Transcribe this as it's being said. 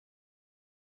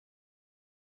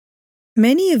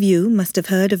Many of you must have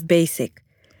heard of BASIC,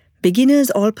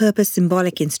 Beginner's All-Purpose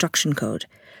Symbolic Instruction Code,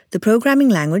 the programming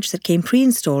language that came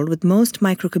pre-installed with most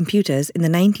microcomputers in the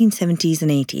 1970s and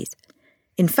 80s.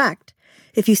 In fact,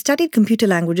 if you studied computer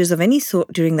languages of any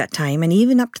sort during that time and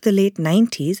even up to the late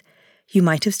 90s, you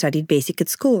might have studied BASIC at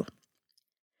school.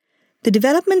 The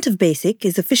development of BASIC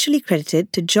is officially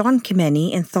credited to John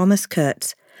Kemeny and Thomas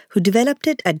Kurtz, who developed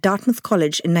it at Dartmouth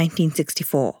College in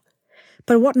 1964.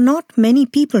 But what not many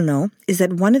people know is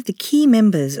that one of the key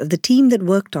members of the team that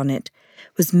worked on it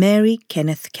was Mary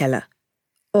Kenneth Keller,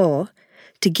 or,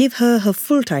 to give her her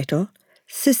full title,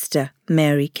 Sister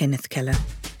Mary Kenneth Keller.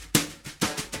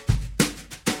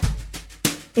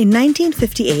 In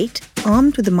 1958,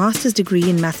 armed with a master's degree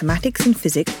in mathematics and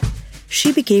physics,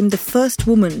 she became the first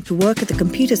woman to work at the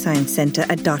Computer Science Center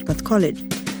at Dartmouth College,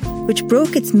 which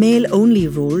broke its male-only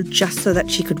rule just so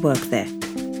that she could work there.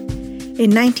 In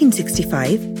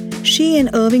 1965, she and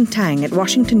Irving Tang at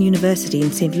Washington University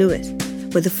in St. Louis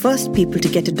were the first people to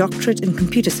get a doctorate in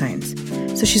computer science,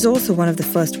 so she's also one of the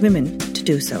first women to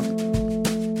do so.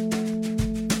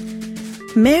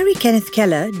 Mary Kenneth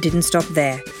Keller didn't stop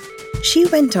there. She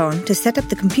went on to set up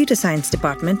the computer science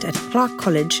department at Clark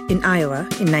College in Iowa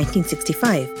in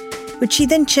 1965, which she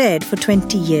then chaired for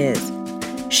 20 years.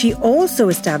 She also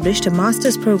established a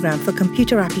master's program for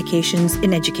computer applications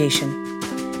in education.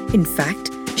 In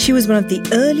fact, she was one of the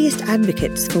earliest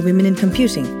advocates for women in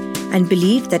computing and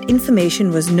believed that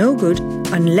information was no good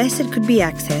unless it could be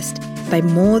accessed by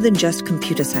more than just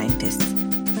computer scientists.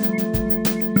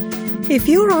 If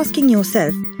you're asking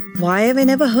yourself, why have I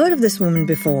never heard of this woman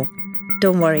before?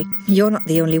 Don't worry, you're not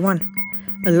the only one.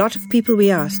 A lot of people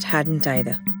we asked hadn't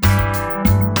either.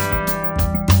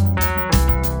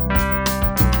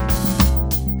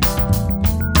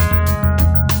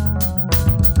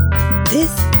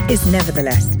 This is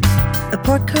Nevertheless, a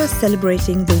podcast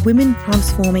celebrating the women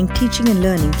transforming teaching and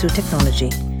learning through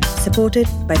technology, supported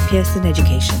by Pearson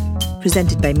Education,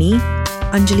 presented by me,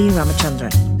 Anjali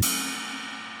Ramachandran.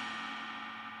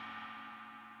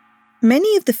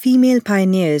 Many of the female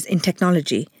pioneers in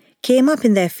technology came up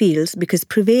in their fields because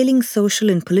prevailing social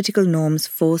and political norms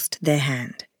forced their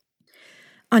hand.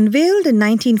 Unveiled in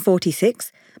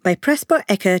 1946 by Presper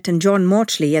Eckert and John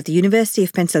Morchley at the University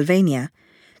of Pennsylvania,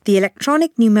 the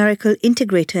Electronic Numerical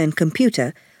Integrator and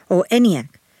Computer, or ENIAC,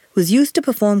 was used to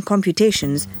perform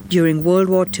computations during World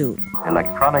War II.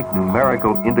 Electronic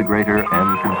Numerical Integrator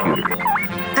and Computer.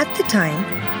 At the time,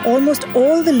 almost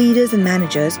all the leaders and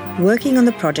managers working on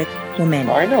the project were men.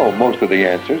 I know most of the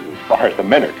answers as far as the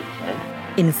men are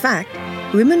concerned. In fact,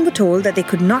 women were told that they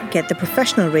could not get the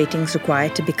professional ratings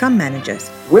required to become managers.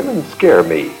 Women scare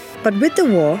me. But with the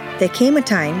war, there came a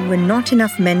time when not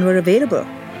enough men were available,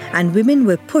 and women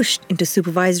were pushed into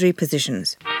supervisory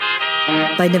positions.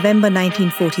 By November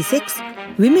 1946,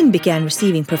 women began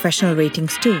receiving professional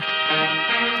ratings too.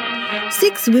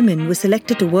 6 women were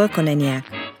selected to work on ENIAC.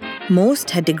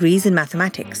 Most had degrees in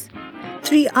mathematics.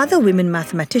 3 other women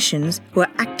mathematicians were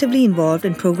actively involved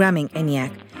in programming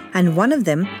ENIAC, and one of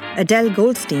them, Adele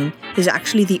Goldstein, is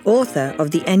actually the author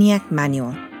of the ENIAC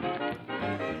manual.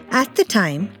 At the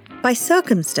time, by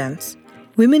circumstance,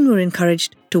 women were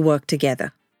encouraged to work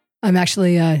together. I'm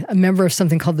actually a member of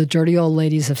something called the Dirty Old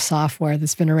Ladies of Software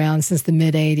that's been around since the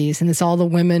mid-'80s, and it's all the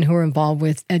women who are involved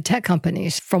with edtech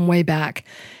companies from way back.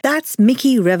 That's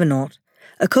Mickey Revenault,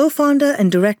 a co-founder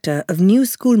and director of New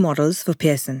School Models for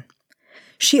Pearson.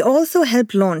 She also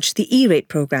helped launch the E-Rate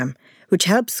program, which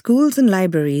helps schools and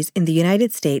libraries in the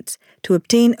United States to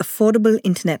obtain affordable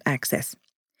internet access.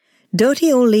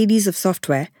 Dirty Old Ladies of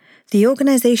Software, the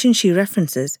organization she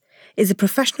references, is a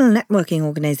professional networking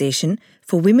organization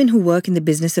for women who work in the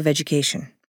business of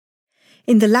education.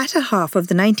 In the latter half of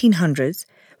the 1900s,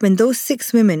 when those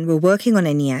 6 women were working on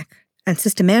ENIAC, and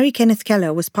Sister Mary Kenneth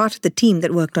Keller was part of the team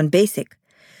that worked on BASIC,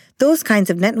 those kinds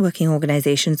of networking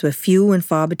organizations were few and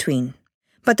far between.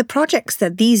 But the projects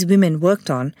that these women worked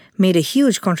on made a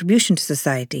huge contribution to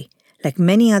society, like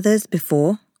many others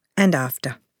before and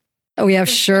after. We have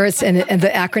shirts, and the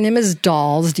acronym is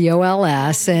DOLS,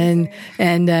 D-O-L-S, and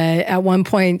at one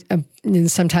point,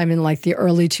 sometime in like the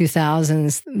early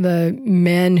 2000s, the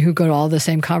men who go to all the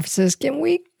same conferences, can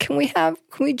we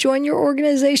join your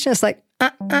organization? It's like,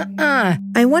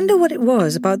 I wonder what it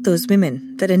was about those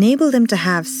women that enabled them to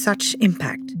have such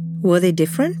impact. Were they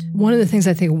different? One of the things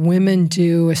I think women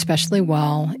do especially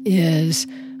well is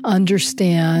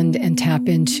understand and tap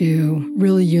into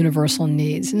really universal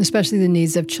needs, and especially the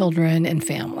needs of children and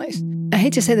families. I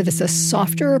hate to say that it's a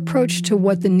softer approach to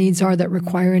what the needs are that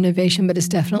require innovation, but it's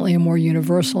definitely a more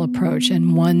universal approach,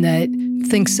 and one that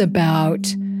thinks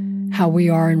about how we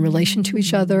are in relation to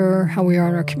each other, how we are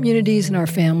in our communities and our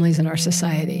families and our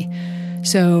society.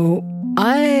 So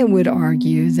I would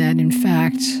argue that, in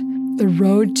fact, the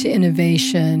road to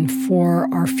innovation for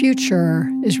our future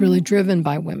is really driven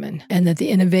by women, and that the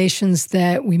innovations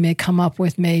that we may come up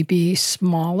with may be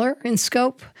smaller in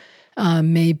scope,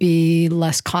 may be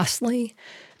less costly,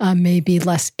 may be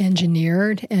less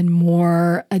engineered, and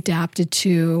more adapted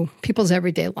to people's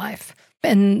everyday life.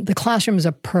 And the classroom is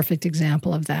a perfect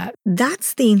example of that.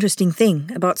 That's the interesting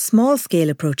thing about small-scale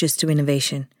approaches to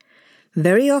innovation.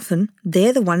 Very often,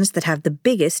 they're the ones that have the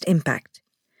biggest impact.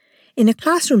 In a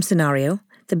classroom scenario,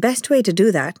 the best way to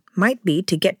do that might be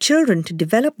to get children to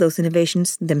develop those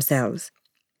innovations themselves.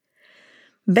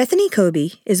 Bethany Kobe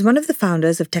is one of the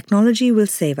founders of Technology Will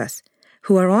Save Us,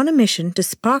 who are on a mission to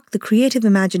spark the creative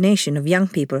imagination of young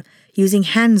people using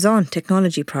hands-on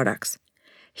technology products.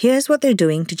 Here's what they're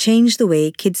doing to change the way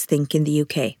kids think in the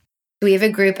UK. We have a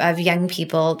group of young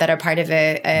people that are part of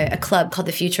a club called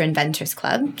the Future Inventors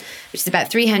Club, which is about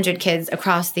 300 kids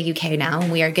across the UK now,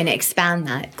 and we are going to expand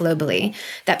that globally,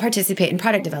 that participate in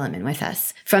product development with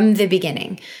us from the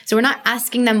beginning. So we're not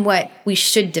asking them what we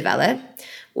should develop.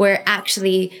 We're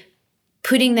actually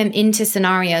putting them into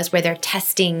scenarios where they're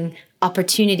testing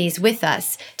opportunities with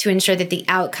us to ensure that the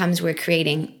outcomes we're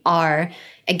creating are,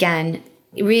 again,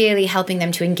 really helping them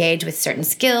to engage with certain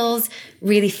skills,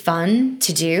 really fun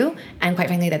to do, and quite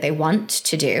frankly, that they want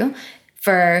to do,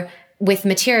 with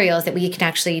materials that we can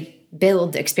actually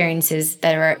build experiences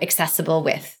that are accessible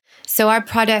with. So our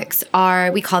products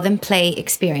we call them play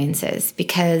experiences,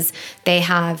 because they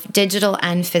have digital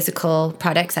and physical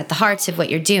products at the heart of what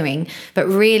you're doing. But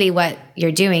really what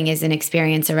you're doing is an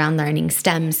experience around learning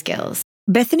STEM skills.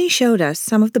 Bethany showed us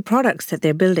some of the products that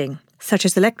they're building, such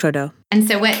as Electrodo. And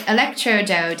so what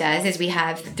Electrodo does is we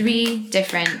have 3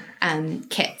 different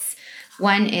kits.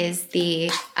 One is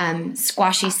the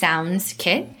Squashy Sounds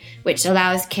kit, which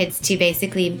allows kids to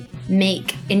basically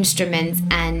make instruments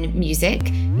and music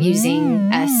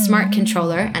using a smart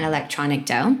controller and electronic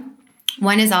dough.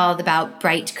 One is all about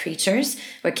bright creatures,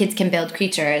 where kids can build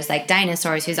creatures like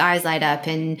dinosaurs whose eyes light up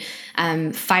and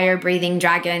fire-breathing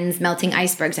dragons, melting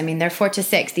icebergs. I mean, they're 4 to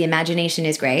 6. The imagination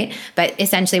is great. But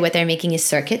essentially what they're making is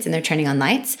circuits and they're turning on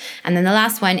lights. And then the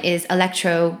last one is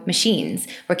electro machines,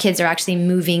 where kids are actually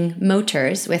moving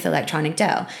motors with electronic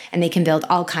dough. And they can build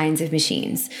all kinds of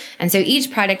machines. And so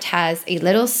each product has a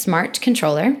little smart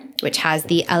controller, which has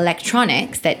the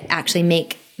electronics that actually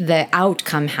make the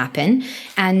outcome happen,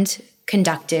 and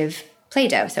conductive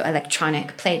Play-Doh, so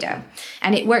electronic Play-Doh.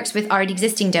 And it works with already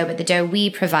existing dough, but the dough we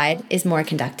provide is more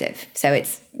conductive. So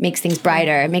it makes things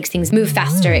brighter, makes things move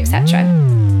faster, etc.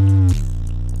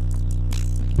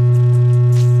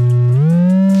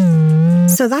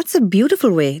 So that's a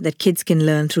beautiful way that kids can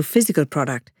learn through physical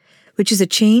product, which is a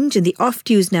change in the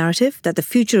oft-used narrative that the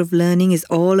future of learning is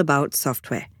all about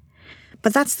software.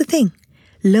 But that's the thing.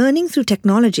 Learning through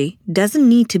technology doesn't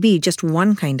need to be just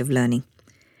one kind of learning.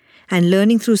 And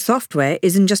learning through software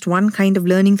isn't just one kind of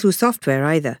learning through software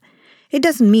either. It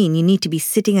doesn't mean you need to be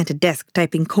sitting at a desk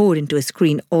typing code into a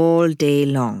screen all day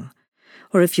long.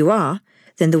 Or if you are,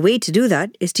 then the way to do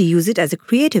that is to use it as a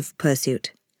creative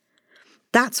pursuit.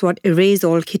 That's what Erase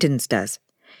All Kittens does.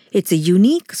 It's a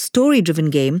unique, story-driven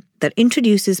game that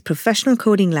introduces professional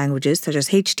coding languages such as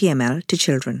HTML to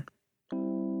children.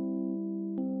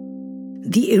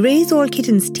 The Erase All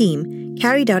Kittens team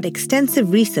carried out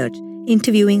extensive research,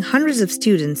 interviewing hundreds of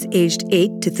students aged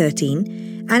 8 to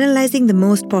 13, analyzing the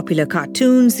most popular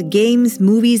cartoons, games,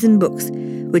 movies, and books,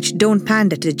 which don't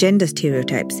pander to gender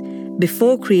stereotypes,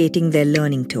 before creating their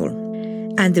learning tool.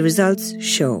 And the results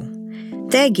show.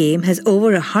 Their game has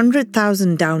over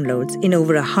 100,000 downloads in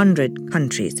over 100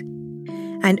 countries.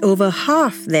 And over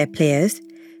half their players,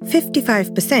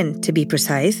 55% to be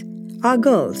precise, are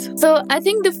girls. So I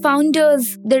think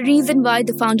the reason why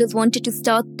the founders wanted to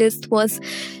start this was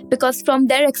because from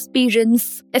their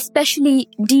experience, especially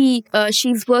Dee,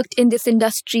 she's worked in this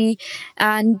industry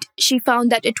and she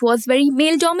found that it was very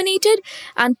male-dominated.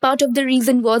 And part of the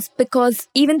reason was because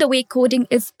even the way coding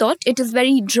is taught, it is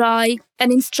very dry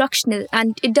and instructional,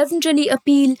 and it doesn't really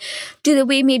appeal to the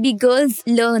way maybe girls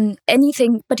learn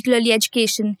anything, particularly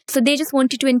education. So they just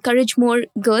wanted to encourage more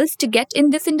girls to get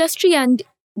in this industry, and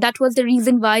that was the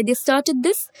reason why they started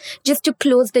this, just to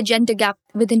close the gender gap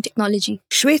within technology.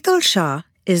 Shwetal Shah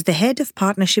is the head of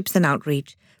partnerships and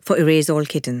outreach for Erase All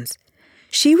Kittens.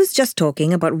 She was just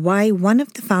talking about why one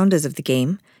of the founders of the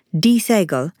game, Dee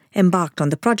Sehgal, embarked on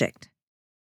the project.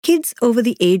 Kids over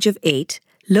the age of 8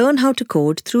 learn how to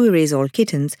code through Erase All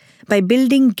Kittens by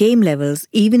building game levels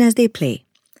even as they play.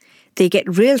 They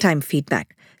get real-time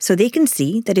feedback, so they can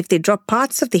see that if they drop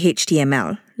parts of the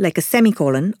HTML, like a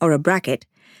semicolon or a bracket,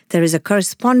 there is a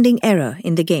corresponding error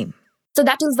in the game. So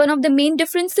that is one of the main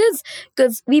differences,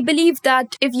 because we believe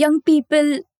that if young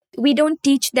people, we don't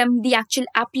teach them the actual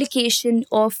application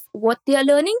of what they are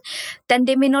learning, then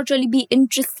they may not really be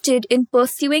interested in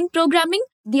pursuing programming.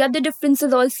 The other difference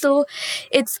is also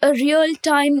it's a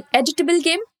real-time editable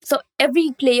game. So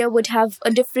every player would have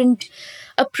a different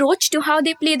approach to how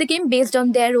they play the game based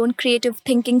on their own creative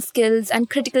thinking skills and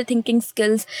critical thinking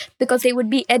skills, because they would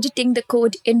be editing the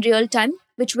code in real time,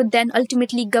 which would then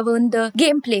ultimately govern the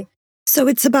gameplay. So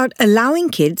it's about allowing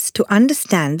kids to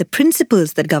understand the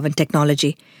principles that govern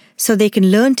technology so they can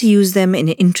learn to use them in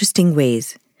interesting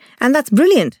ways. And that's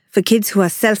brilliant for kids who are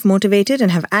self-motivated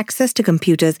and have access to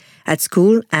computers at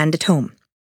school and at home.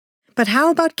 But how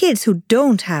about kids who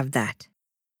don't have that?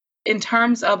 In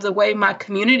terms of the way my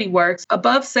community works,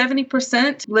 above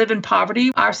 70% live in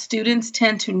poverty. Our students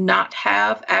tend to not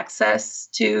have access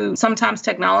to sometimes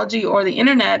technology or the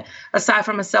internet, aside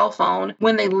from a cell phone,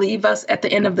 when they leave us at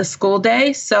the end of the school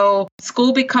day. So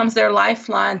school becomes their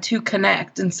lifeline to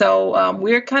connect. And so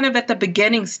we're kind of at the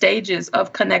beginning stages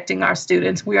of connecting our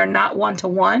students. We are not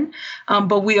one-to-one,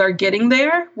 but we are getting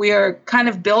there. We are kind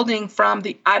of building from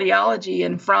the ideology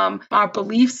and from our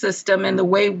belief system and the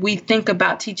way we think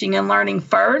about teaching and learning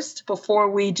first before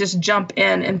we just jump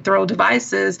in and throw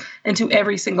devices into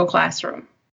every single classroom.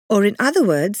 Or in other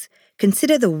words,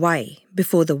 consider the why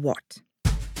before the what.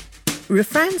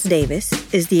 Refrans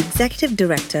Davis is the Executive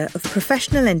Director of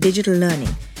Professional and Digital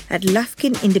Learning at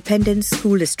Lufkin Independent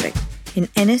School District in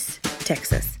Ennis,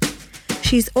 Texas.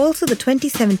 She's also the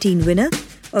 2017 winner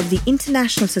of the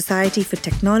International Society for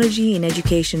Technology in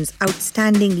Education's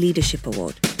Outstanding Leadership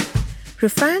Award.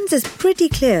 Refrans is pretty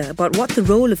clear about what the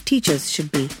role of teachers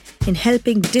should be in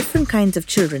helping different kinds of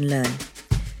children learn.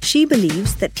 She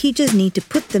believes that teachers need to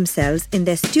put themselves in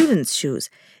their students' shoes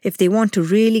if they want to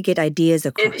really get ideas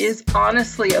across. It is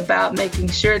honestly about making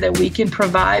sure that we can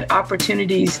provide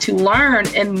opportunities to learn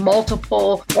in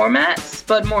multiple formats,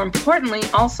 but more importantly,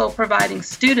 also providing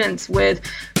students with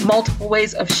multiple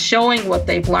ways of showing what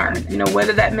they've learned. You know,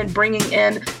 whether that meant bringing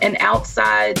in an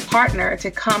outside partner to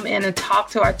come in and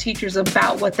talk to our teachers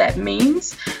about what that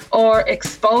means, or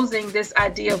exposing this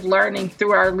idea of learning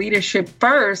through our leadership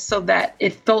first so that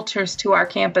it filters to our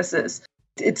campuses.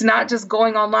 It's not just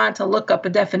going online to look up a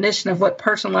definition of what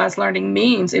personalized learning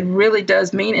means. It really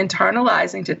does mean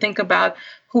internalizing, to think about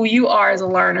who you are as a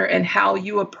learner and how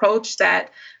you approach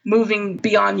that, moving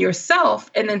beyond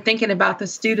yourself, and then thinking about the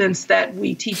students that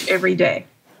we teach every day.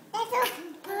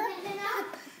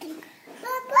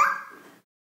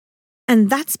 And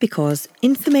that's because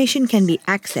information can be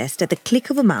accessed at the click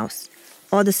of a mouse,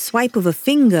 or the swipe of a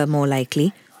finger more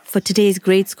likely, for today's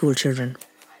grade school children.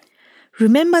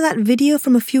 Remember that video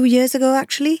from a few years ago,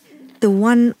 actually? The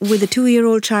one with a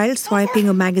 2-year-old child swiping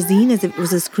a magazine as if it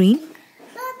was a screen?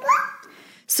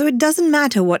 So it doesn't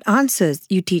matter what answers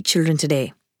you teach children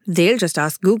today. They'll just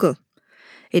ask Google.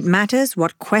 It matters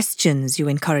what questions you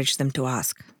encourage them to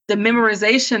ask. The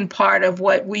memorization part of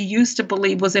what we used to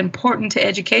believe was important to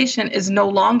education is no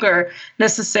longer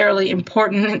necessarily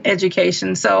important in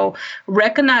education. So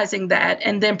recognizing that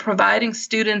and then providing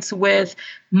students with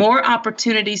more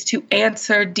opportunities to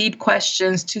answer deep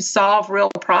questions, to solve real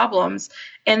problems,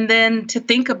 and then to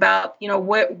think about, you know,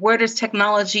 where does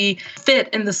technology fit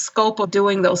in the scope of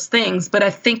doing those things? But I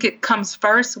think it comes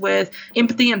first with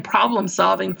empathy and problem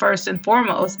solving first and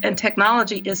foremost, and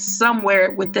technology is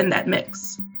somewhere within that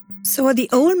mix. So are the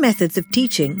old methods of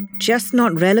teaching just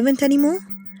not relevant anymore?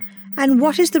 And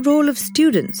what is the role of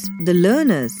students, the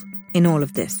learners, in all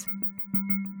of this?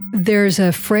 There's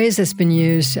a phrase that's been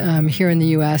used here in the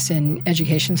U.S. in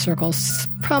education circles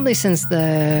probably since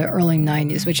the early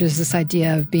 90s, which is this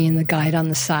idea of being the guide on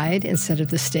the side instead of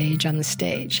the stage on the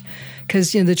stage.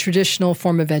 Because, you know, the traditional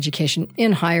form of education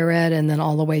in higher ed and then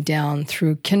all the way down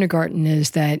through kindergarten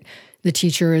is that the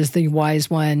teacher is the wise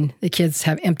one. The kids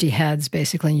have empty heads,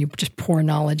 basically, and you just pour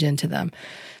knowledge into them.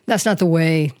 That's not the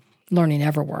way learning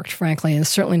ever worked, frankly, and it's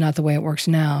certainly not the way it works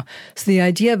now. So the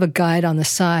idea of a guide on the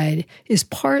side is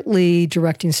partly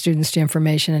directing students to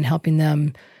information and helping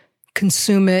them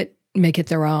consume it, make it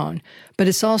their own. But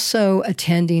it's also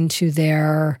attending to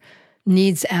their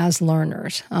needs as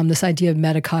learners. This idea of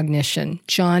metacognition.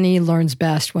 Johnny learns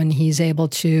best when he's able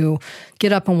to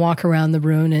get up and walk around the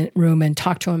room and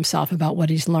talk to himself about what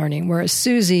he's learning, whereas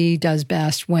Susie does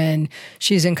best when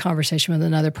she's in conversation with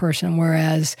another person,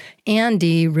 whereas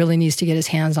Andy really needs to get his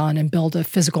hands on and build a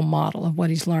physical model of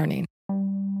what he's learning.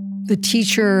 the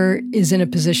teacher is in a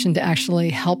position to actually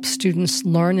help students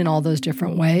learn in all those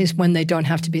different ways when they don't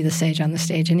have to be the sage on the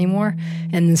stage anymore.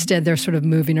 And instead, they're sort of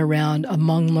moving around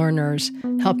among learners,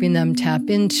 helping them tap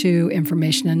into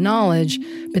information and knowledge,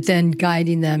 but then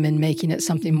guiding them and making it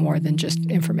something more than just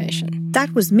information.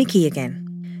 That was Mickey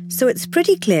again. So it's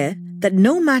pretty clear that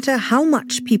no matter how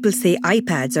much people say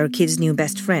iPads are a kid's new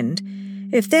best friend,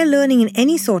 if they're learning in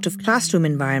any sort of classroom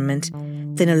environment,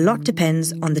 then a lot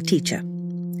depends on the teacher.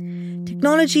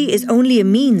 Technology is only a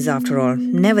means, after all,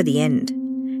 never the end.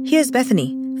 Here's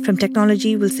Bethany from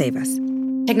Technology Will Save Us.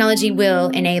 Technology will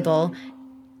enable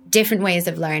different ways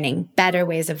of learning, better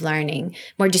ways of learning,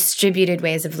 more distributed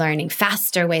ways of learning,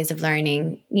 faster ways of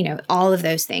learning, all of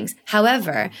those things.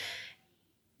 However,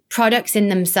 products in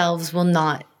themselves will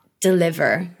not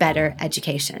deliver better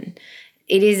education.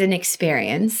 It is an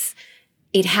experience.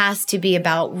 It has to be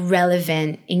about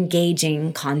relevant,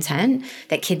 engaging content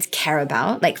that kids care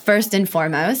about, like first and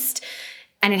foremost.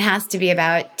 And it has to be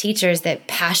about teachers that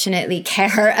passionately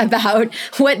care about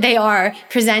what they are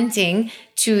presenting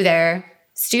to their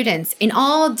students in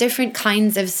all different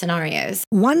kinds of scenarios.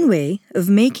 One way of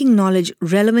making knowledge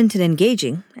relevant and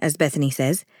engaging, as Bethany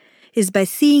says, is by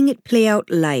seeing it play out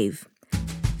live.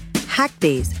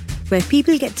 Hackdays, where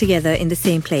people get together in the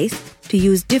same place to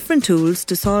use different tools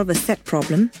to solve a set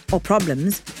problem or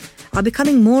problems, are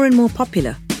becoming more and more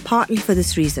popular, partly for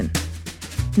this reason.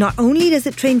 Not only does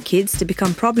it train kids to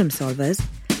become problem solvers,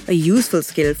 a useful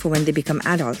skill for when they become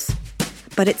adults,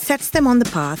 but it sets them on the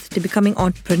path to becoming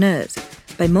entrepreneurs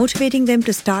by motivating them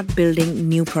to start building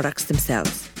new products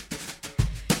themselves.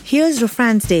 Here's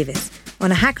Rofrans Davis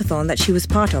on a hackathon that she was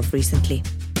part of recently.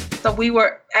 So we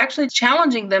were actually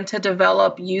challenging them to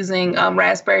develop using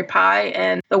Raspberry Pi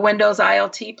and the Windows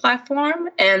IoT platform.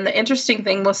 And the interesting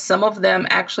thing was some of them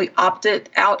actually opted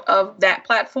out of that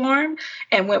platform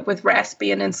and went with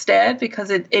Raspbian instead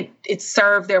because it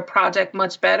served their project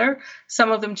much better.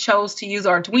 Some of them chose to use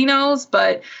Arduinos,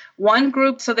 but one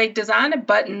group, so they designed a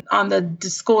button on the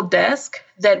school desk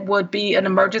that would be an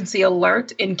emergency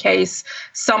alert in case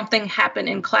something happened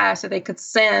in class, so they could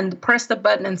press the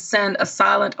button and send a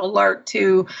silent alert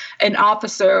to an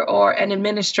officer or an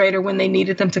administrator when they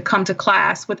needed them to come to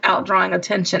class without drawing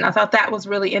attention. I thought that was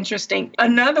really interesting.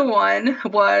 Another one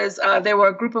was there were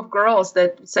a group of girls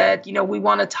that said, we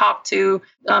want to talk to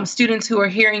students who are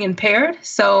hearing impaired.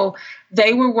 So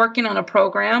they were working on a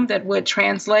program that would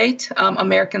translate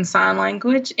American Sign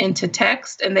Language into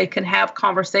text, and they could have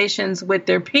conversations with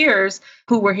their peers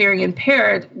who were hearing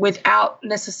impaired without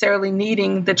necessarily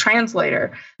needing the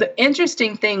translator. The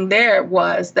interesting thing there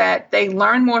was that they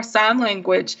learned more sign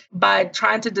language by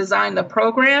trying to design the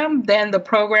program than the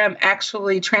program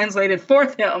actually translated for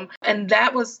them. And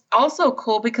that was also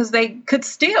cool because they could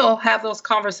still have those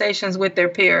conversations with their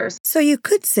peers. So you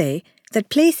could say that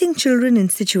placing children in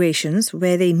situations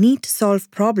where they need to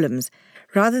solve problems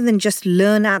rather than just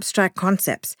learn abstract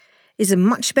concepts is a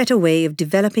much better way of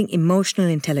developing emotional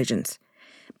intelligence.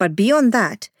 But beyond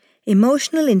that,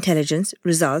 emotional intelligence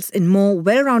results in more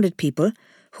well-rounded people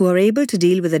who are able to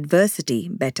deal with adversity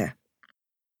better.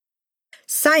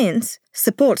 Science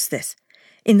supports this.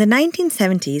 In the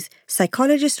 1970s,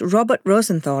 psychologist Robert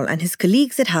Rosenthal and his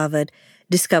colleagues at Harvard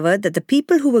discovered that the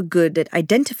people who were good at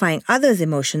identifying others'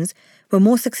 emotions were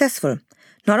more successful,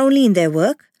 not only in their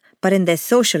work, but in their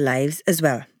social lives as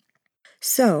well.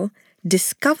 So,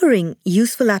 discovering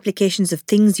useful applications of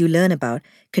things you learn about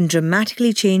can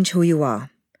dramatically change who you are.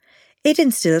 It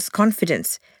instills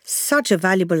confidence, such a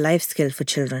valuable life skill for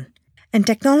children. And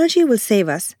Technology Will Save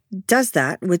Us does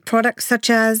that with products such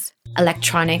as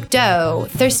electronic dough,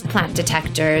 thirst plant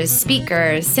detectors,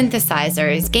 speakers,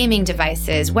 synthesizers, gaming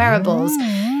devices, wearables.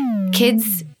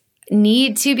 Kids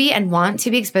need to be and want to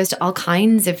be exposed to all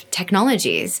kinds of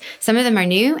technologies. Some of them are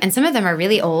new and some of them are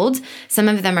really old. Some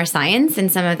of them are science and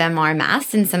some of them are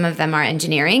math and some of them are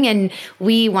engineering. And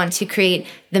we want to create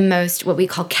the most, what we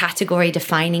call category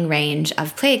defining range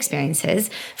of play experiences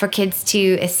for kids to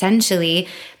essentially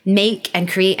make and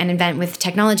create and invent with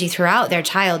technology throughout their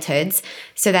childhoods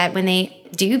so that when they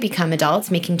do become adults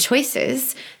making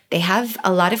choices, they have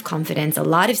a lot of confidence, a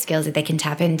lot of skills that they can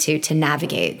tap into to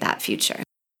navigate that future.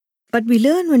 But we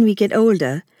learn when we get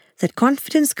older that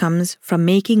confidence comes from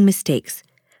making mistakes,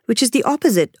 which is the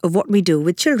opposite of what we do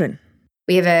with children.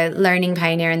 We have a learning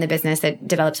pioneer in the business that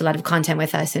develops a lot of content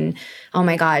with us. And oh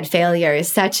my God, failure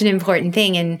is such an important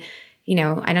thing. And,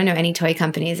 I don't know any toy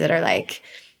companies that are like,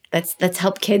 let's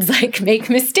help kids make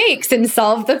mistakes and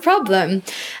solve the problem.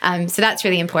 So that's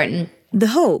really important. The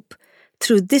hope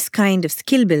through this kind of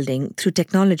skill building through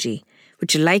technology,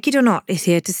 which like it or not is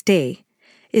here to stay,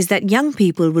 is that young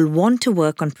people will want to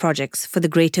work on projects for the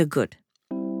greater good.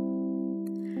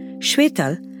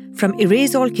 Shwetal from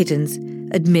Erase All Kittens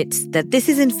admits that this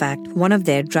is in fact one of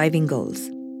their driving goals.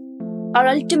 Our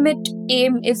ultimate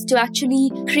aim is to actually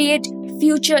create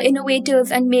future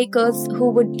innovators and makers who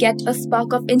would get a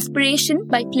spark of inspiration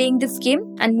by playing this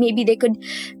game, and maybe they could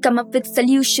come up with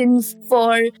solutions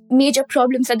for major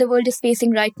problems that the world is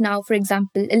facing right now. For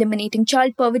example, eliminating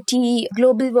child poverty,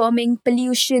 global warming,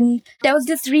 pollution. There was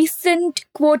this recent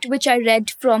quote which I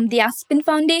read from the Aspen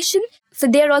Foundation. So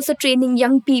they're also training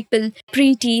young people,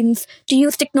 preteens, to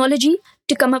use technology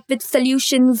to come up with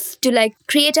solutions to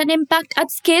create an impact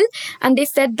at scale. And they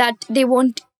said that they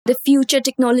want the future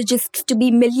technologists to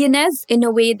be millionaires in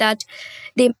a way that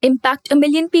they impact 1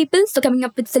 million people. So coming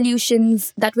up with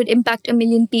solutions that would impact 1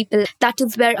 million people. That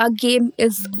is where our game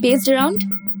is based around.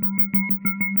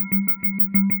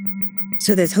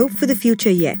 So there's hope for the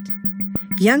future yet.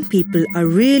 Young people are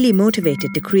really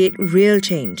motivated to create real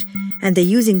change, and they're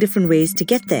using different ways to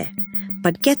get there.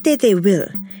 But get there they will,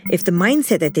 if the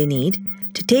mindset that they need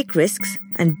to take risks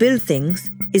and build things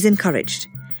is encouraged,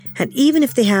 and even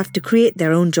if they have to create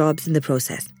their own jobs in the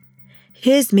process.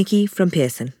 Here's Mickey from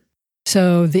Pearson.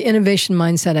 So the innovation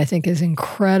mindset, I think, is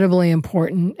incredibly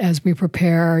important as we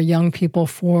prepare young people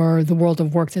for the world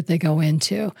of work that they go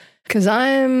into. Because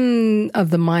I'm of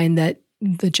the mind that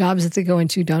the jobs that they go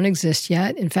into don't exist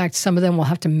yet. In fact, some of them will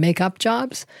have to make up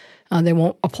jobs. They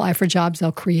won't apply for jobs,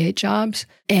 they'll create jobs.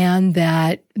 And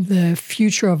that the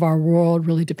future of our world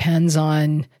really depends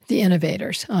on the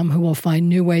innovators who will find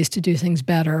new ways to do things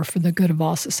better for the good of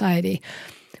all society.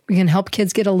 We can help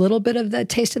kids get a little bit of the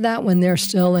taste of that when they're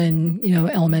still in,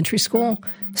 elementary school.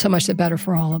 So much the better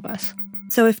for all of us.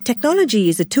 So if technology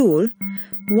is a tool,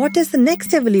 what does the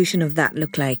next evolution of that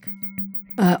look like?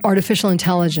 Artificial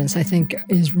intelligence, I think,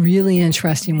 is really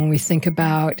interesting when we think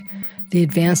about the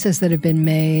advances that have been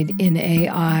made in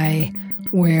AI,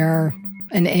 where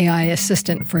an AI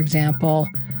assistant, for example,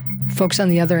 folks on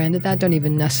the other end of that don't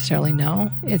even necessarily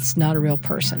know it's not a real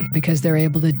person because they're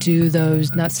able to do those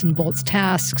nuts and bolts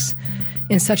tasks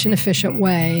in such an efficient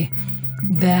way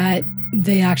that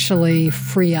they actually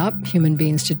free up human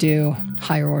beings to do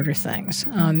higher order things.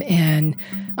 And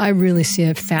I really see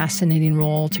a fascinating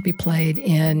role to be played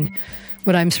in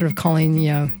what I'm sort of calling,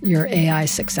 your AI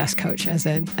success coach as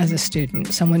a student,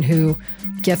 someone who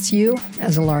gets you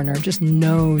as a learner, just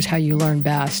knows how you learn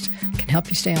best, can help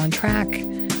you stay on track,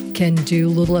 can do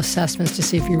little assessments to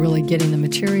see if you're really getting the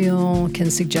material, can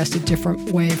suggest a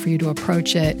different way for you to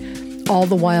approach it, all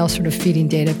the while sort of feeding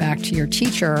data back to your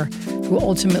teacher, who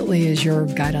ultimately is your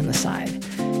guide on the side.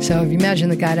 So if you imagine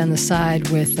the guide on the side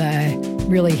with a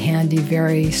really handy,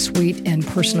 very sweet and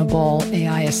personable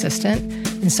AI assistant,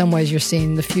 in some ways you're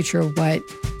seeing the future of what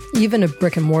even a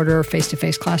brick and mortar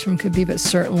face-to-face classroom could be, but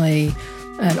certainly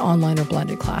an online or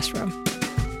blended classroom.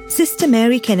 Sister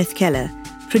Mary Kenneth Keller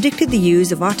predicted the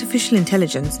use of artificial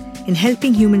intelligence in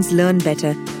helping humans learn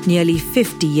better nearly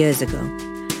 50 years ago.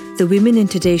 The women in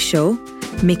today's show,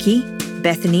 Mickey,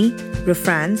 Bethany,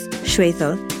 Rafranz,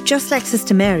 Shwetal, just like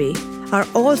Sister Mary, are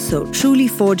also truly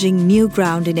forging new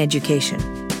ground in education.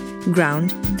 Ground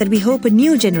that we hope a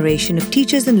new generation of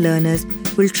teachers and learners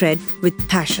will tread with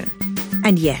passion.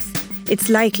 And yes, it's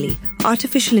likely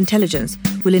artificial intelligence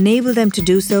will enable them to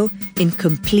do so in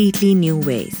completely new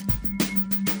ways.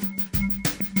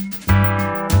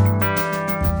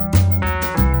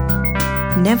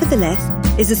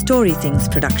 Nevertheless is a Story Things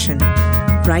production.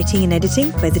 Writing and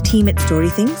editing by the team at Story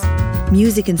Things.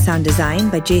 Music and sound design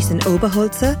by Jason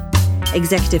Oberholzer.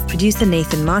 Executive producer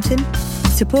Nathan Martin.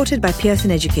 Supported by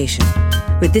Pearson Education.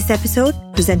 With this episode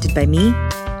presented by me,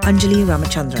 Anjali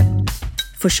Ramachandran.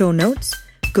 For show notes,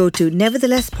 go to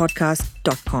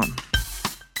neverthelesspodcast.com.